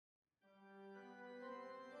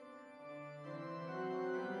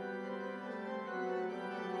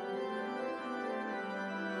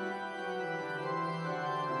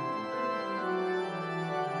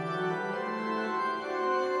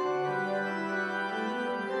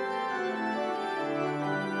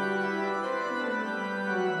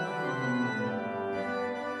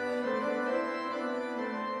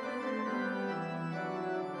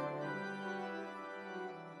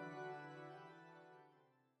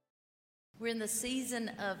We're in the season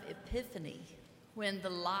of Epiphany, when the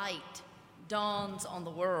light dawns on the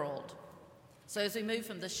world. So as we move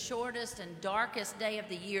from the shortest and darkest day of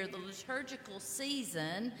the year, the liturgical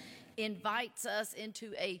season invites us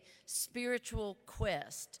into a spiritual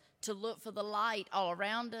quest to look for the light all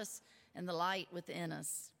around us and the light within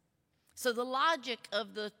us. So the logic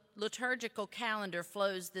of the liturgical calendar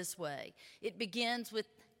flows this way. It begins with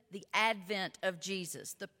the advent of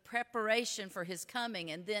Jesus, the preparation for his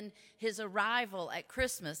coming, and then his arrival at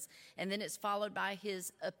Christmas. And then it's followed by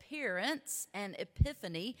his appearance and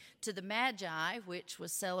epiphany to the Magi, which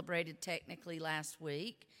was celebrated technically last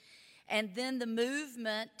week. And then the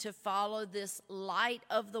movement to follow this light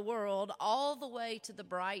of the world all the way to the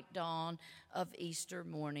bright dawn of Easter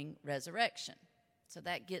morning resurrection. So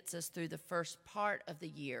that gets us through the first part of the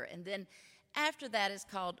year. And then after that is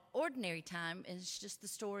called ordinary time, and it's just the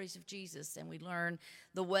stories of Jesus, and we learn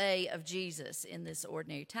the way of Jesus in this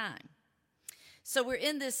ordinary time. So we're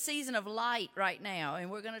in this season of light right now,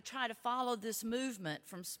 and we're going to try to follow this movement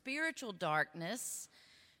from spiritual darkness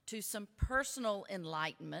to some personal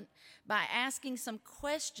enlightenment by asking some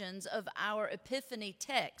questions of our Epiphany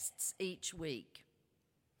texts each week.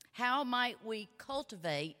 How might we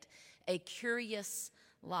cultivate a curious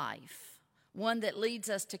life? One that leads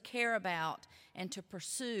us to care about and to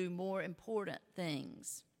pursue more important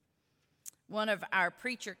things. One of our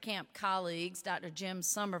preacher camp colleagues, Dr. Jim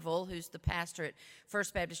Somerville, who's the pastor at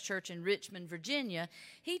First Baptist Church in Richmond, Virginia,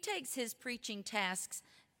 he takes his preaching task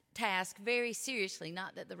very seriously.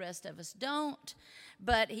 Not that the rest of us don't,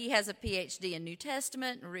 but he has a PhD in New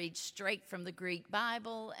Testament and reads straight from the Greek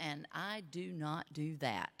Bible, and I do not do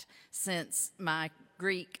that. Since my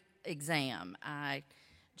Greek exam, I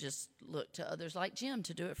just look to others like Jim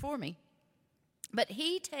to do it for me. But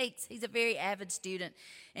he's a very avid student,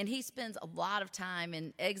 and he spends a lot of time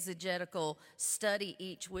in exegetical study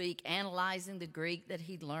each week, analyzing the Greek that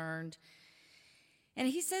he learned. And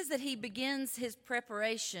he says that he begins his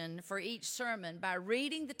preparation for each sermon by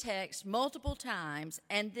reading the text multiple times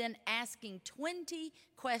and then asking 20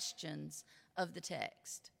 questions of the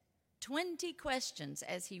text. 20 questions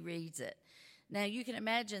as he reads it. Now, you can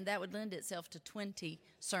imagine that would lend itself to 20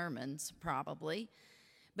 sermons, probably.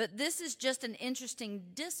 But this is just an interesting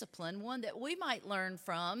discipline, one that we might learn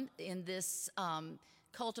from in this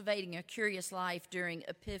cultivating a curious life during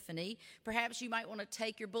Epiphany. Perhaps you might want to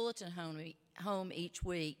take your bulletin home each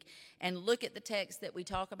week and look at the text that we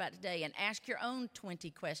talk about today and ask your own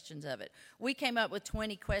 20 questions of it. We came up with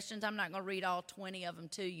 20 questions. I'm not going to read all 20 of them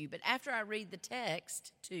to you, but after I read the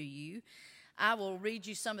text to you, I will read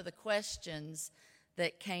you some of the questions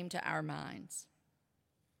that came to our minds.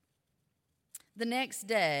 The next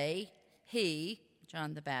day, he,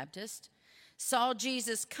 John the Baptist, saw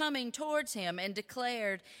Jesus coming towards him and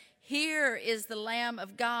declared, "Here is the Lamb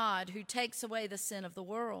of God who takes away the sin of the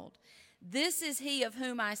world. This is he of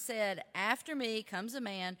whom I said, after me comes a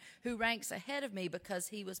man who ranks ahead of me because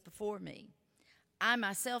he was before me. I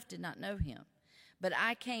myself did not know him, but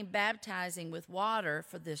I came baptizing with water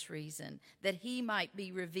for this reason, that he might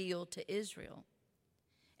be revealed to Israel."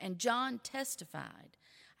 And John testified,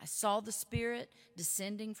 "I saw the Spirit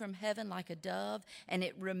descending from heaven like a dove, and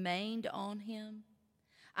it remained on him.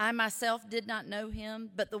 I myself did not know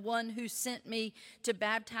him, but the one who sent me to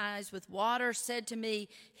baptize with water said to me,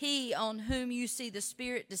 'He on whom you see the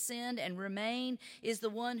Spirit descend and remain is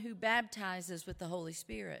the one who baptizes with the Holy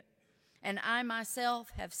Spirit.' And I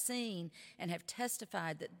myself have seen and have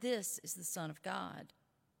testified that this is the Son of God."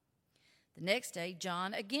 The next day,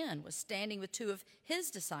 John again was standing with two of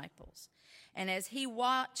his disciples. And as he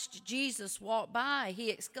watched Jesus walk by,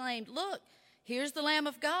 he exclaimed, "Look, here's the Lamb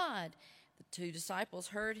of God." The two disciples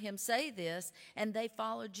heard him say this, and they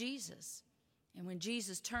followed Jesus. And when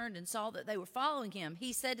Jesus turned and saw that they were following him,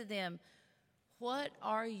 he said to them, "What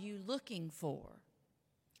are you looking for?"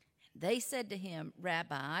 They said to him,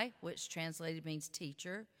 "Rabbi," which translated means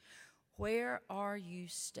teacher, "where are you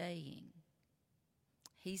staying?"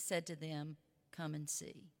 He said to them, "Come and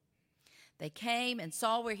see." They came and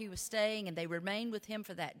saw where he was staying, and they remained with him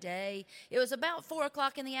for that day. It was about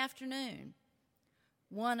 4:00 in the afternoon.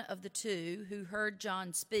 One of the two who heard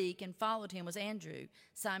John speak and followed him was Andrew,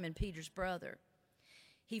 Simon Peter's brother.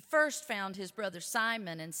 He first found his brother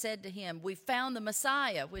Simon and said to him, "We found the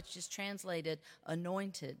Messiah," which is translated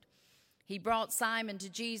anointed. He brought Simon to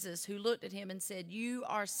Jesus, who looked at him and said, "You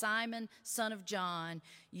are Simon, son of John.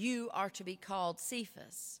 You are to be called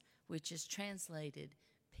Cephas," which is translated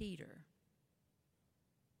Peter.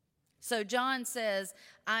 So John says,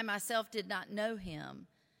 "I myself did not know him."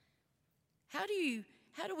 How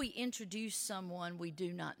do we introduce someone we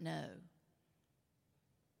do not know?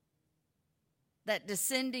 That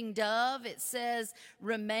descending dove, it says,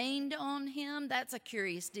 remained on him. That's a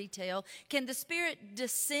curious detail. Can the Spirit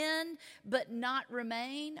descend but not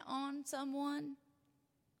remain on someone?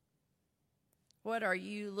 What are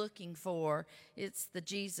you looking for? It's the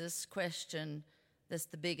Jesus question that's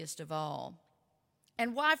the biggest of all.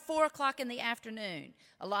 And why 4 o'clock in the afternoon?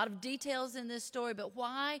 A lot of details in this story, but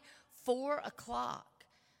why 4 o'clock?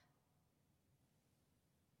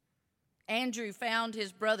 Andrew found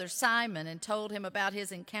his brother Simon and told him about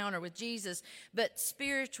his encounter with Jesus, but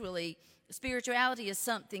spirituality is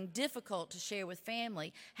something difficult to share with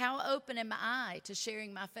family. How open am I to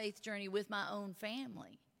sharing my faith journey with my own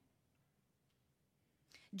family?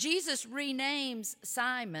 Jesus renames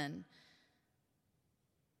Simon.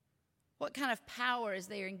 What kind of power is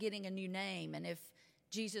there in getting a new name? And if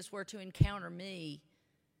Jesus were to encounter me,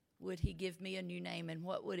 would he give me a new name? And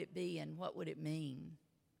what would it be? And what would it mean?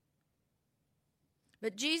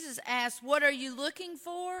 But Jesus asks, what are you looking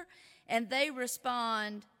for? And they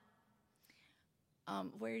respond,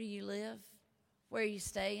 where do you live? Where are you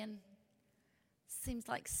staying? Seems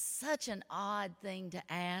like such an odd thing to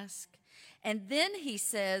ask. And then he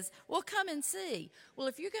says, well, come and see. Well,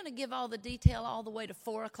 if you're going to give all the detail all the way to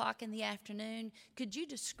 4 o'clock in the afternoon, could you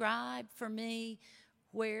describe for me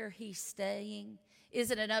where he's staying? Is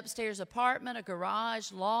it an upstairs apartment, a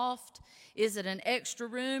garage, loft? Is it an extra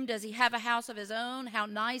room? Does he have a house of his own? How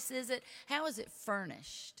nice is it? How is it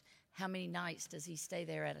furnished? How many nights does he stay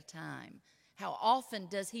there at a time? How often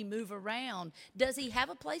does he move around? Does he have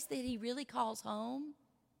a place that he really calls home?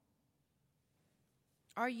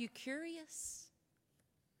 Are you curious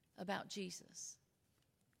about Jesus?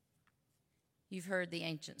 You've heard the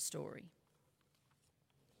ancient story.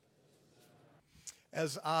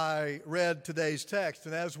 As I read today's text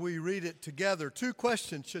and as we read it together, two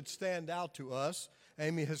questions should stand out to us.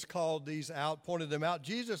 Amy has called these out, pointed them out.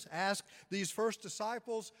 Jesus asked these first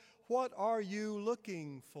disciples, what are you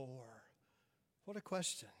looking for? What a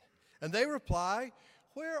question. And they reply,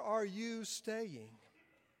 where are you staying?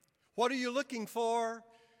 What are you looking for?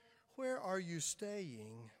 Where are you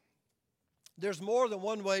staying? There's more than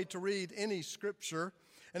one way to read any scripture.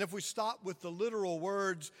 And if we stop with the literal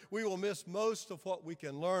words, we will miss most of what we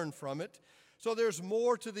can learn from it. So there's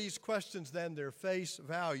more to these questions than their face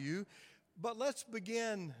value. But let's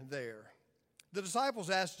begin there. The disciples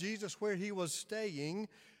asked Jesus where he was staying.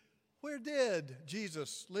 Where did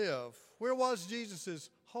Jesus live? Where was Jesus'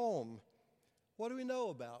 home? What do we know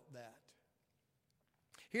about that?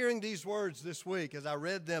 Hearing these words this week as I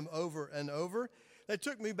read them over and over, they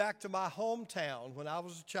took me back to my hometown when I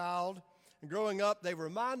was a child. And growing up, they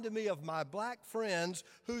reminded me of my black friends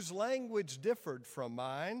whose language differed from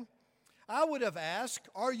mine. I would have asked,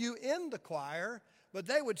 are you in the choir? But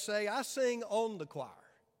they would say, I sing on the choir.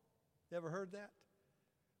 You ever heard that?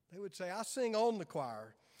 They would say, I sing on the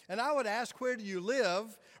choir. And I would ask, where do you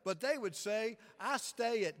live? But they would say, I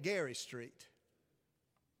stay at Gary Street.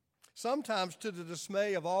 Sometimes, to the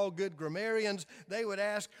dismay of all good grammarians, they would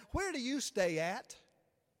ask, where do you stay at?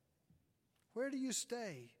 Where do you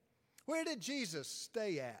stay? Where did Jesus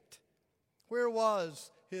stay at? Where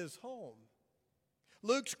was his home?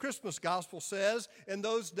 Luke's Christmas gospel says, in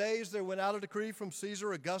those days there went out a decree from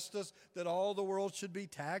Caesar Augustus that all the world should be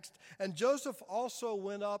taxed. And Joseph also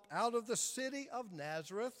went up out of the city of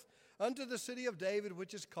Nazareth unto the city of David,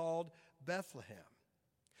 which is called Bethlehem.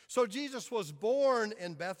 So Jesus was born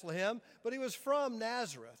in Bethlehem, but he was from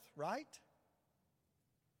Nazareth, right?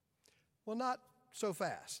 Well, not so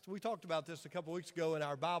fast. We talked about this a couple weeks ago in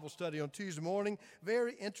our Bible study on Tuesday morning.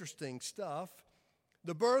 Very interesting stuff.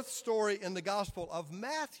 The birth story in the Gospel of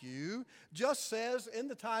Matthew just says in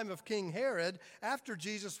the time of King Herod, after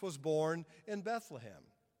Jesus was born in Bethlehem.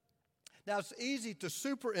 Now, it's easy to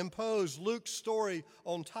superimpose Luke's story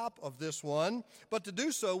on top of this one, but to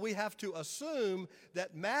do so, we have to assume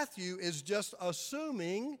that Matthew is just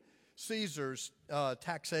assuming Caesar's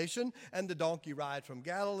taxation and the donkey ride from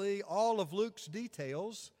Galilee, all of Luke's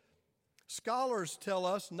details. Scholars tell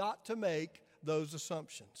us not to make those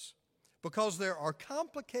assumptions because there are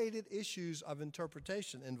complicated issues of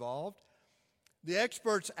interpretation involved. The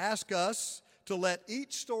experts ask us to let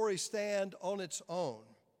each story stand on its own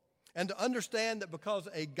and to understand that because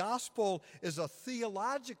a gospel is a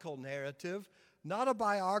theological narrative, not a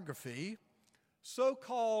biography,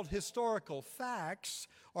 so-called historical facts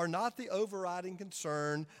are not the overriding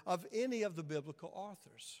concern of any of the biblical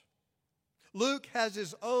authors. Luke has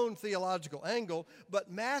his own theological angle, but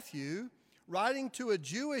Matthew, writing to a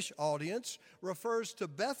Jewish audience, refers to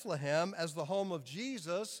Bethlehem as the home of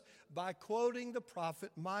Jesus by quoting the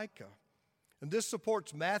prophet Micah. And this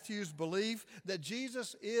supports Matthew's belief that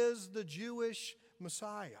Jesus is the Jewish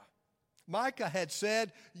Messiah. Micah had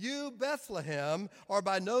said, "You, Bethlehem, are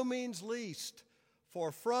by no means least,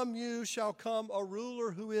 for from you shall come a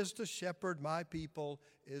ruler who is to shepherd my people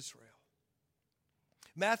Israel."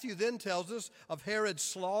 Matthew then tells us of Herod's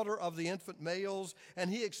slaughter of the infant males, and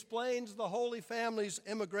he explains the Holy Family's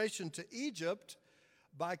immigration to Egypt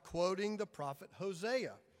by quoting the prophet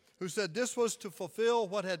Hosea, who said this was to fulfill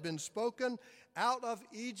what had been spoken, "Out of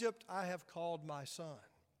Egypt I have called my son."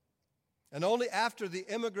 And only after the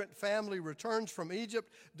immigrant family returns from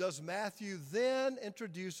Egypt does Matthew then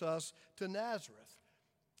introduce us to Nazareth.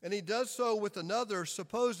 And he does so with another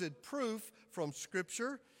supposed proof from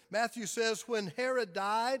Scripture. Matthew says, when Herod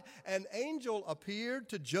died, an angel appeared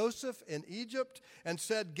to Joseph in Egypt and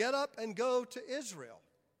said, "Get up and go to Israel."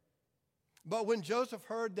 But when Joseph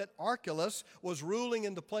heard that Archelaus was ruling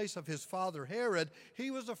in the place of his father Herod, he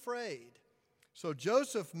was afraid. So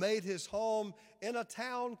Joseph made his home in a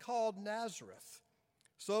town called Nazareth,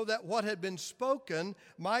 so that what had been spoken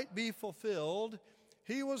might be fulfilled.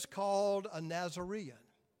 He was called a Nazarene.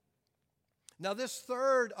 Now, this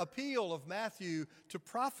third appeal of Matthew to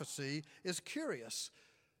prophecy is curious,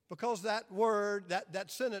 because that word,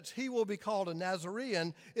 that sentence, "he will be called a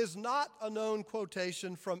Nazarene," is not a known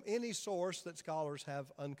quotation from any source that scholars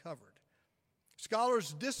have uncovered.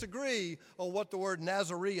 Scholars disagree on what the word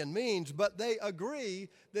Nazarene means, but they agree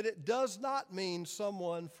that it does not mean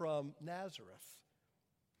someone from Nazareth.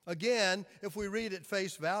 Again, if we read at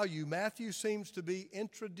face value, Matthew seems to be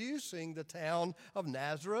introducing the town of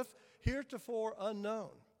Nazareth, heretofore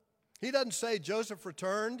unknown. He doesn't say Joseph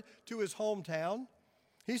returned to his hometown.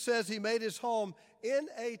 He says he made his home in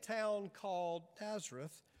a town called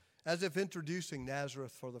Nazareth, as if introducing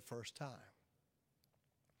Nazareth for the first time.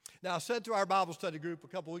 Now, I said to our Bible study group a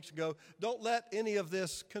couple weeks ago, don't let any of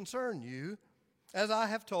this concern you. As I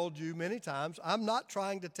have told you many times, I'm not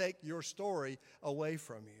trying to take your story away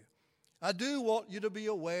from you. I do want you to be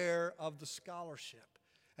aware of the scholarship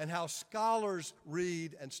and how scholars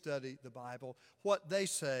read and study the Bible, what they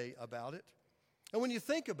say about it. And when you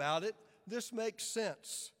think about it, this makes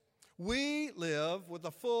sense. We live with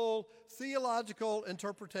a full theological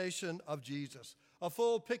interpretation of Jesus, a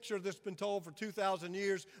full picture that's been told for 2,000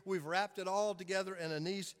 years. We've wrapped it all together in a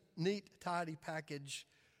neat, tidy package.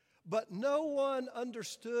 But no one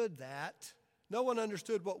understood that. No one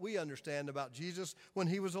understood what we understand about Jesus when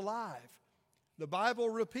he was alive. The Bible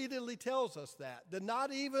repeatedly tells us that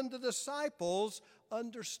not even the disciples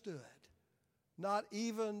understood. Not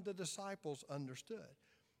even the disciples understood.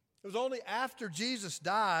 It was only after Jesus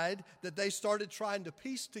died that they started trying to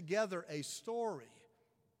piece together a story,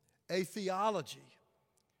 a theology,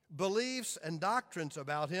 beliefs and doctrines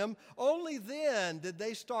about him. Only then did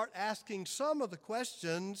they start asking some of the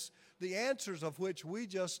questions, the answers of which we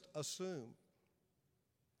just assume.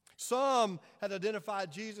 Some had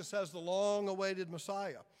identified Jesus as the long-awaited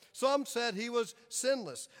Messiah. Some said he was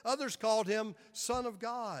sinless. Others called him Son of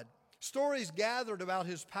God. Stories gathered about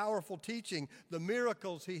his powerful teaching, the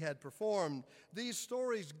miracles he had performed. These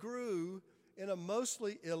stories grew in a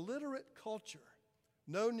mostly illiterate culture.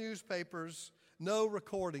 No newspapers, no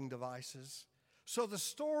recording devices. So the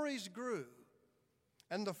stories grew.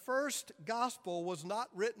 And the first gospel was not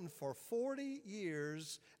written for 40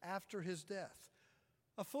 years after his death.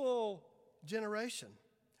 A full generation.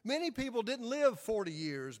 Many people didn't live 40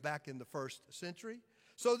 years back in the first century.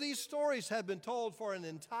 So these stories had been told for an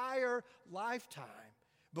entire lifetime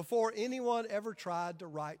before anyone ever tried to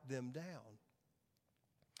write them down.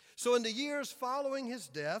 So in the years following his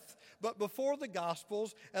death, but before the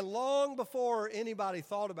Gospels, and long before anybody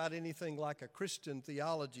thought about anything like a Christian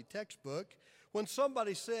theology textbook, when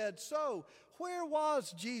somebody said, "So, where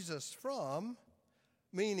was Jesus from?"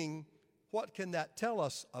 meaning, what can that tell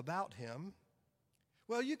us about him?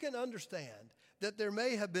 Well, you can understand that there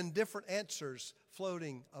may have been different answers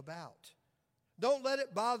floating about. Don't let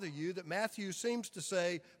it bother you that Matthew seems to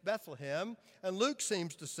say Bethlehem and Luke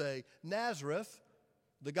seems to say Nazareth.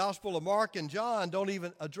 The Gospel of Mark and John don't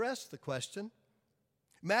even address the question.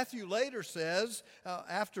 Matthew later says,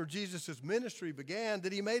 after Jesus' ministry began,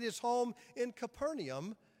 that he made his home in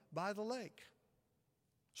Capernaum by the lake.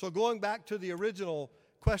 So going back to the original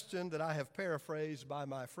question that I have paraphrased by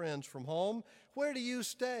my friends from home, where do you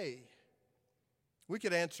stay? We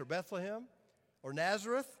could answer Bethlehem or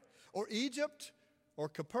Nazareth or Egypt or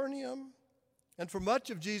Capernaum. And for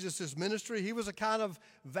much of Jesus' ministry, he was a kind of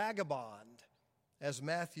vagabond. As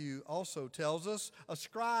Matthew also tells us, a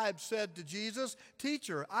scribe said to Jesus,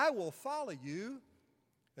 "Teacher, I will follow you."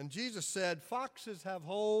 And Jesus said, "Foxes have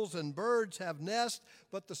holes and birds have nests,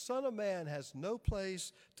 but the Son of Man has no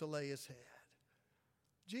place to lay his head."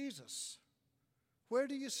 Jesus, where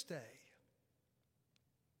do you stay?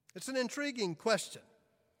 It's an intriguing question.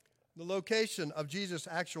 The location of Jesus'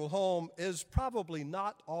 actual home is probably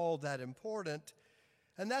not all that important,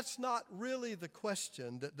 and that's not really the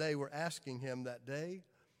question that they were asking him that day.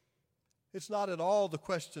 It's not at all the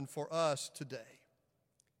question for us today.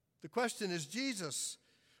 The question is, Jesus,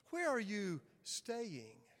 where are you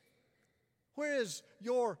staying? Where is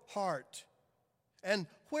your heart? And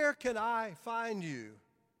where can I find you?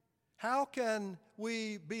 How can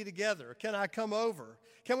we be together? Can I come over?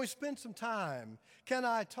 Can we spend some time? Can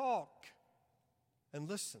I talk and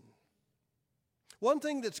listen? One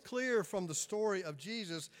thing that's clear from the story of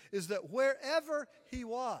Jesus is that wherever he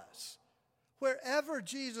was, wherever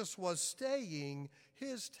Jesus was staying,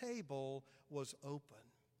 his table was open.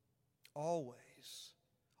 Always.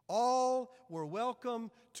 All were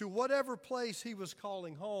welcome to whatever place he was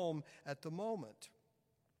calling home at the moment.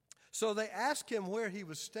 So they asked him where he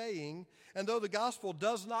was staying, and though the gospel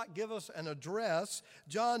does not give us an address,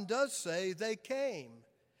 John does say they came,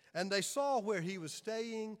 and they saw where he was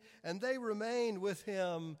staying, and they remained with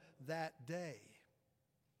him that day.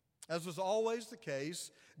 As was always the case,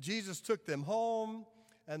 Jesus took them home,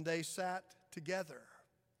 and they sat together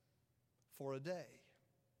for a day.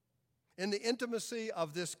 In the intimacy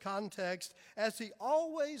of this context, as he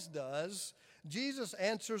always does, Jesus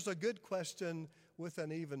answers a good question with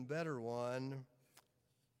an even better one.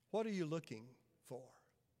 What are you looking for?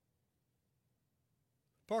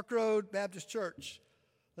 Park Road Baptist Church,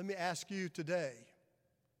 let me ask you today,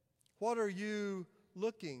 what are you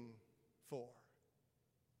looking for?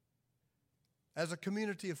 As a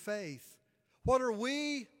community of faith, what are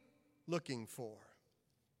we looking for?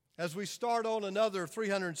 As we start on another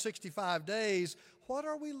 365 days, what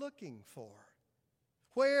are we looking for?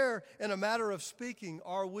 Where, in a matter of speaking,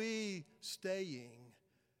 are we staying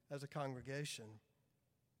as a congregation?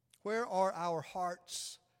 Where are our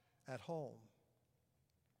hearts at home?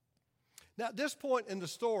 Now, at this point in the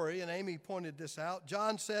story, and Amy pointed this out,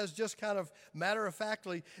 John says just kind of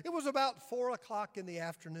matter-of-factly, it was about 4 o'clock in the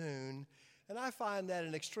afternoon, and I find that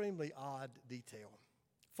an extremely odd detail.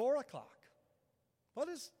 4 o'clock. What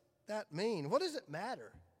does that mean? What does it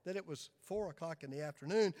matter that it was 4 o'clock in the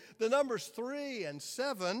afternoon? The numbers 3 and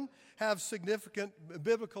 7 have significant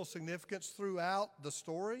biblical significance throughout the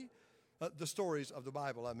stories of the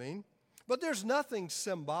Bible, I mean. But there's nothing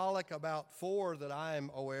symbolic about 4 that I'm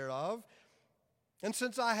aware of. And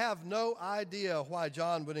since I have no idea why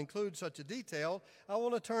John would include such a detail, I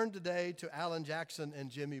want to turn today to Alan Jackson and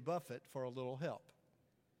Jimmy Buffett for a little help.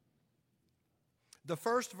 The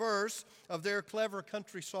first verse of their clever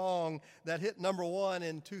country song that hit number 1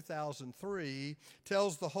 in 2003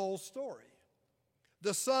 tells the whole story.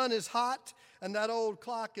 The sun is hot and that old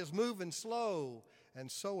clock is moving slow,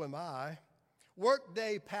 and so am I.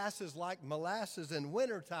 Workday passes like molasses in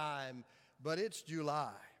wintertime, but it's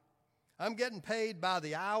July. I'm getting paid by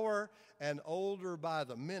the hour and older by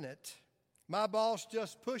the minute. My boss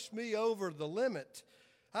just pushed me over the limit.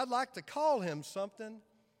 I'd like to call him something.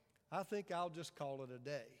 I think I'll just call it a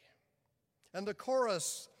day. And the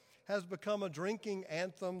chorus has become a drinking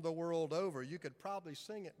anthem the world over. You could probably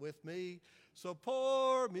sing it with me. So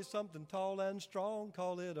pour me something tall and strong,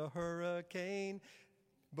 call it a hurricane,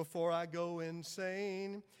 before I go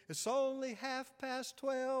insane. It's only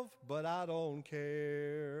 12:30, but I don't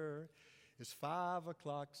care. It's 5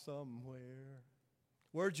 o'clock somewhere.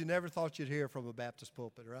 Words you never thought you'd hear from a Baptist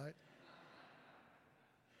pulpit, right?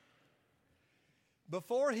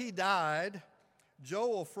 Before he died,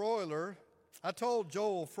 I told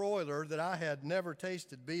Joel Freuler that I had never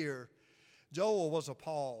tasted beer. Joel was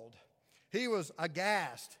appalled. He was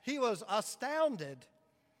aghast. He was astounded.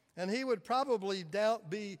 And he would probably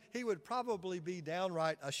be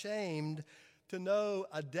downright ashamed to know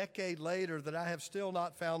a decade later that I have still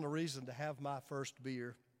not found a reason to have my first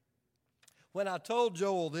beer. When I told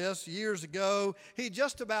Joel this years ago, he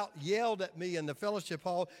just about yelled at me in the fellowship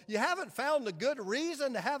hall, "You haven't found a good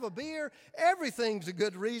reason to have a beer? Everything's a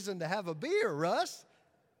good reason to have a beer, Russ."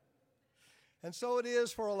 And so it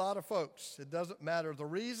is for a lot of folks. It doesn't matter the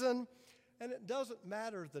reason, and it doesn't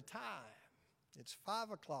matter the time. It's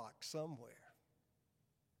 5 o'clock somewhere.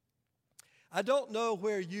 I don't know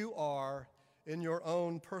where you are in your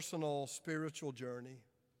own personal spiritual journey.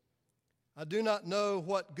 I do not know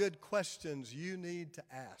what good questions you need to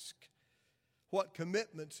ask, what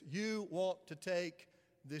commitments you want to take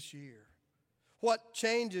this year, what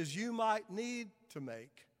changes you might need to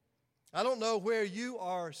make. I don't know where you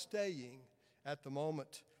are staying at the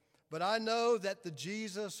moment, but I know that the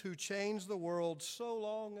Jesus who changed the world so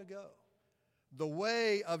long ago, the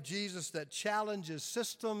way of Jesus that challenges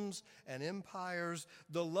systems and empires,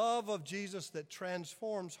 the love of Jesus that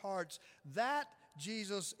transforms hearts, that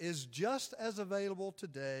Jesus is just as available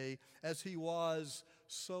today as he was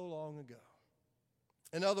so long ago.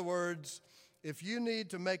 In other words, if you need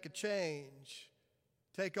to make a change,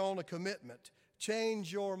 take on a commitment,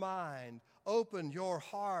 change your mind, open your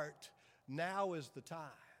heart, now is the time.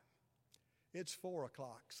 It's 4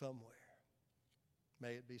 o'clock somewhere.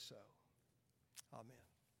 May it be so. Amen.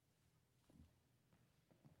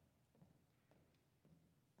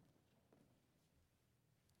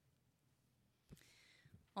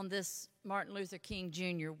 On this Martin Luther King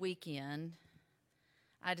Jr. weekend,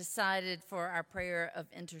 I decided for our prayer of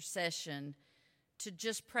intercession to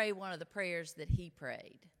just pray one of the prayers that he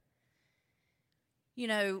prayed. You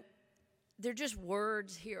know, they're just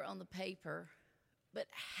words here on the paper, but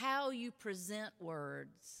how you present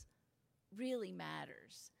words really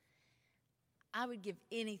matters. I would give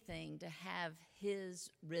anything to have his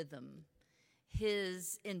rhythm,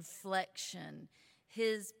 his inflection,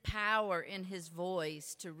 his power in his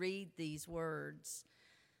voice to read these words.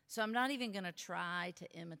 So I'm not even going to try to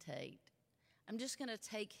imitate. I'm just going to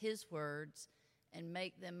take his words and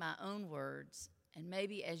make them my own words. And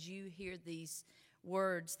maybe as you hear these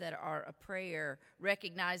words that are a prayer,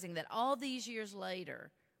 recognizing that all these years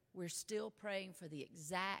later, we're still praying for the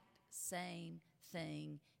exact same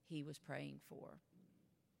thing he was praying for.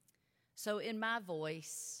 So in my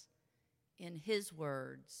voice, in his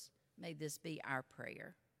words, may this be our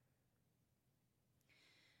prayer.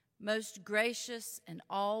 Most gracious and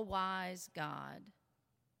all-wise God,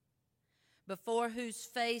 before whose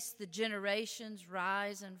face the generations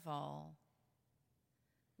rise and fall,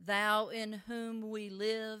 thou in whom we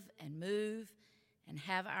live and move and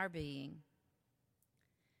have our being,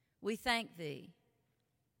 we thank thee,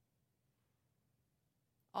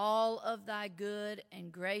 all of thy good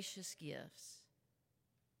and gracious gifts,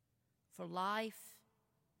 for life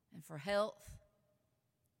and for health,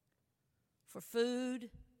 for food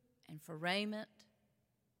and for raiment,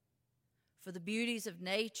 for the beauties of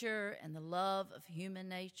nature and the love of human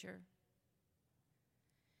nature.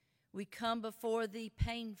 We come before thee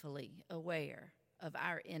painfully aware of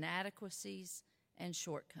our inadequacies and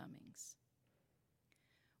shortcomings.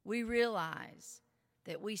 We realize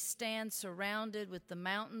that we stand surrounded with the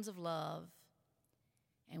mountains of love,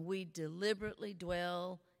 and we deliberately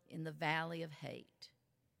dwell in the valley of hate.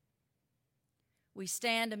 We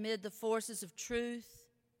stand amid the forces of truth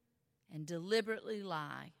and deliberately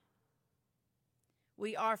lie.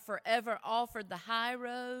 We are forever offered the high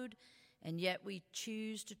road, and yet we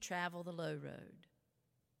choose to travel the low road.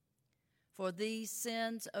 For these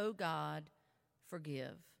sins, O God,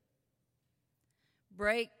 forgive.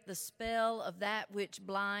 Break the spell of that which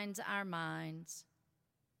blinds our minds.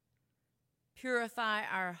 Purify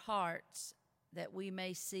our hearts that we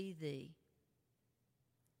may see thee.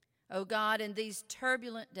 O God, in these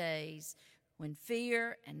turbulent days, when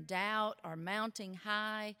fear and doubt are mounting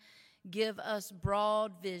high, give us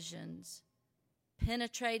broad visions,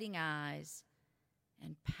 penetrating eyes,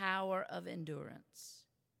 and power of endurance.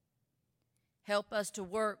 Help us to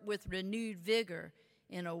work with renewed vigor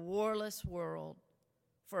in a warless world,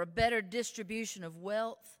 for a better distribution of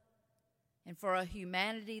wealth, and for a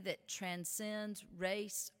humanity that transcends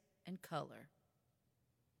race and color.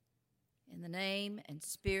 In the name and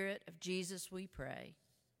spirit of Jesus we pray.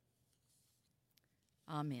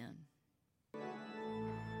 Amen.